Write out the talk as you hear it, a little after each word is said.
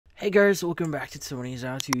Hey guys, welcome back to Tony's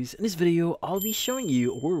How-Tos. In this video, I'll be showing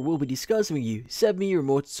you, or we'll be discussing with you, SetMe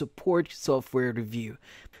Remote Support Software review.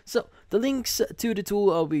 So, the links to the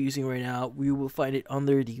tool I'll be using right now, we will find it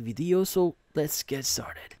under the video, so let's get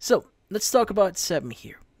started. So, let's talk about SetMe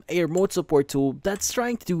here. A remote support tool that's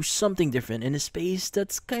trying to do something different in a space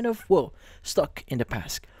that's kind of, well, stuck in the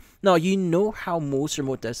past. Now, you know how most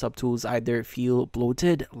remote desktop tools either feel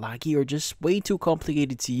bloated, laggy, or just way too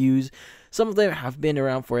complicated to use. Some of them have been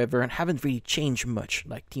around forever and haven't really changed much,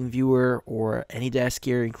 like TeamViewer or AnyDesk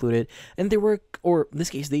here included, and they work, or in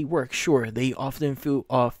this case, they work, sure. They often feel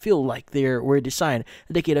like they were designed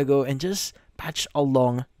a decade ago and just patched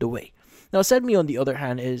along the way. Now, SetMe, on the other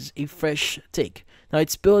hand, is a fresh take. Now,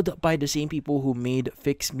 it's built by the same people who made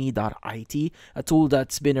FixMe.it, a tool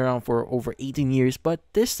that's been around for over 18 years, but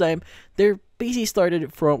this time, they just basically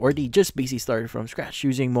started from scratch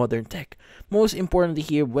using modern tech. Most importantly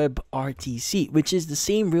here, WebRTC, which is the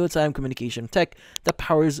same real-time communication tech that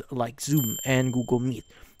powers like Zoom and Google Meet.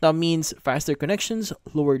 That means faster connections,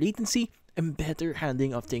 lower latency, and better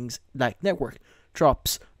handling of things like network,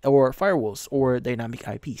 drops, or firewalls, or dynamic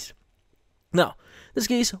IPs. Now, in this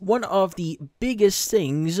case, one of the biggest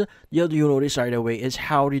things you'll notice right away is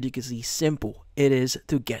how ridiculously simple it is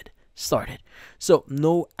to get started. So,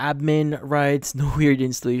 no admin rights, no weird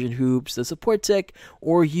installation hoops. The support tech,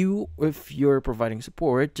 or you, if you're providing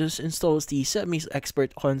support, just installs the SetMe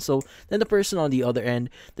expert console. Then the person on the other end,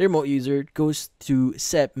 the remote user, goes to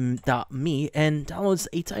SetMe and downloads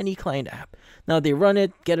a tiny client app. Now they run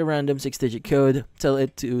it, get a random 6-digit code, tell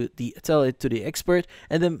it to the expert,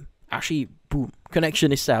 and then actually, boom,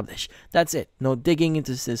 connection established. That's it. No digging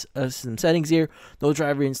into some settings here, no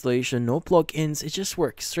driver installation, no plugins. It just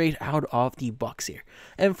works straight out of the box here.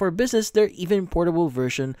 And for business, there are even portable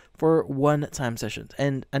version for one-time sessions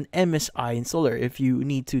and an MSI installer if you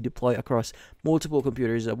need to deploy across multiple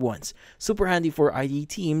computers at once. Super handy for IT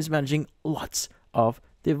teams managing lots of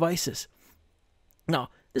devices. Now,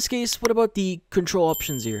 in this case, what about the control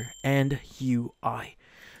options here and UI?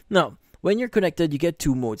 Now, when you're connected, you get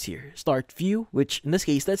two modes here. Start view, which in this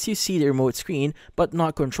case lets you see the remote screen but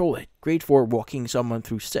not control it. Great for walking someone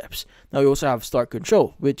through steps. Now you also have start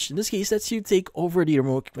control, which in this case lets you take over the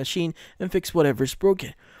remote machine and fix whatever's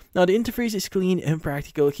broken. Now the interface is clean and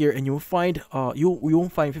practical here, and you'll find you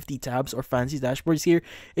won't find 50 tabs or fancy dashboards here.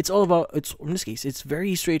 It's all about in this case it's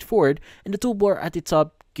very straightforward, and the toolbar at the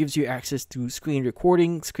top gives you access to screen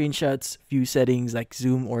recording, screenshots, view settings like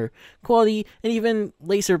zoom or quality, and even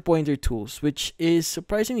laser pointer tools, which is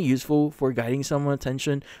surprisingly useful for guiding someone's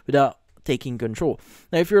attention without taking control.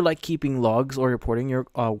 Now, if you're like keeping logs or reporting your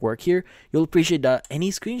work here, you'll appreciate that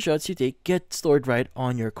any screenshots you take get stored right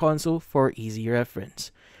on your console for easy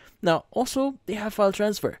reference. Now, also, they have file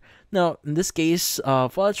transfer. Now, in this case,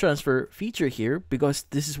 file transfer feature here, because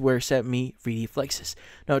this is where SetMe really flexes.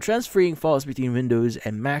 Now, transferring files between Windows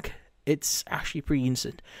and Mac, it's actually pretty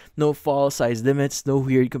instant. No file size limits, no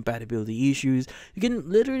weird compatibility issues. You can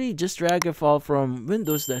literally just drag a file from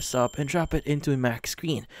Windows desktop and drop it into a Mac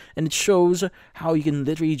screen. And it shows how you can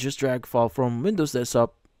literally just drag a file from Windows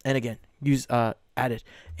desktop and again, add it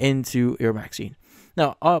into your Mac screen.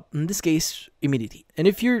 Now, in this case, immediately. And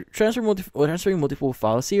if you're transferring multiple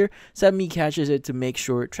files here, SetMe catches it to make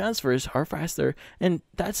sure transfers are faster, and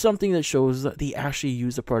that's something that shows that they actually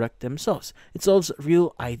use the product themselves. It solves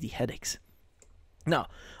real IT headaches. Now,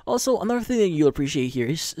 also, another thing that you'll appreciate here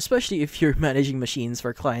is, especially if you're managing machines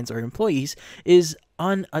for clients or employees, is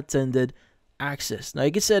unattended access. Now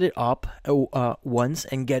you can set it up once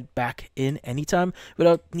and get back in anytime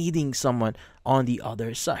without needing someone on the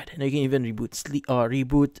other side. And you can even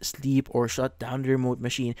reboot, sleep, or shut down the remote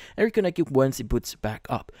machine and reconnect it once it boots back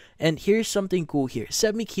up. And here's something cool here.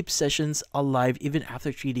 SetMe keeps sessions alive even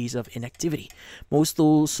after 3 days of inactivity. Most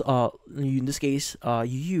tools, in this case,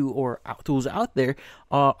 tools out there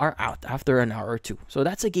are out after an hour or two. So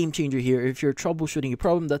that's a game changer here if you're troubleshooting a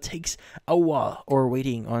problem that takes a while or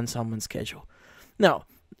waiting on someone's schedule. Now,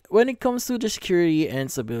 when it comes to the security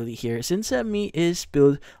and stability here, since SetMe is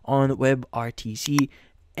built on WebRTC,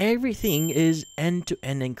 everything is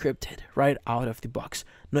end-to-end encrypted right out of the box.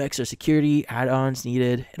 No extra security add-ons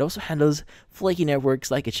needed. It also handles flaky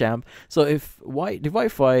networks like a champ. So if the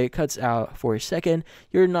Wi-Fi cuts out for a second,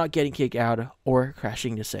 you're not getting kicked out or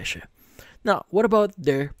crashing the session. Now, what about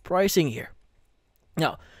their pricing here?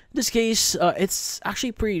 Now, in this case, it's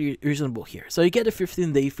actually pretty reasonable here. So you get a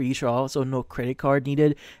 15-day free trial, so no credit card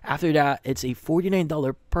needed. After that, it's a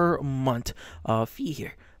 $49 per month fee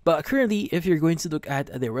here. But currently, if you're going to look at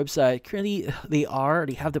their website, currently they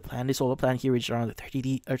have the plan, the solo plan here, which is around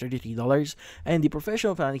 $33, and the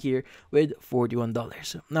professional plan here with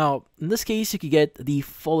 $41. Now, in this case, you can get the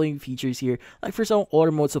following features here, like for some auto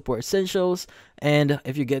remote support essentials, and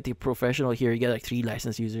if you get the professional here, you get like 3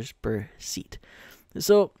 licensed users per seat.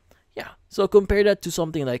 So yeah, so compare that to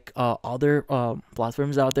something like other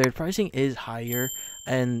platforms out there. Pricing is higher,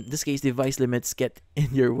 and in this case, device limits get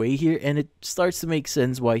in your way here, and it starts to make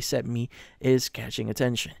sense why SetMe is catching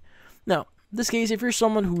attention. Now, in this case, if you're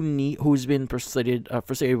someone who's been frustrated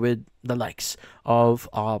with the likes of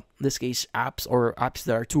this case apps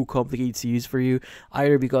that are too complicated to use for you,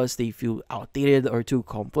 either because they feel outdated or too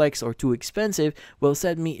complex or too expensive, well,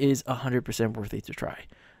 SetMe is 100% worth it to try.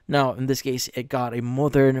 Now, in this case, it got a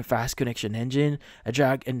modern, fast connection engine, a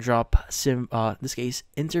drag and drop this case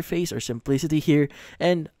interface or simplicity here,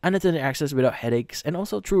 and unattended access without headaches, and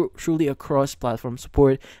also truly a cross-platform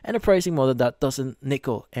support and a pricing model that doesn't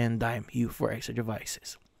nickel and dime you for extra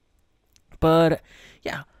devices. But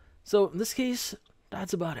yeah, so in this case,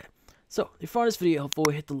 that's about it. So if you found this video helpful,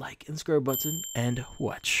 hit the like and subscribe button and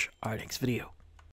watch our next video.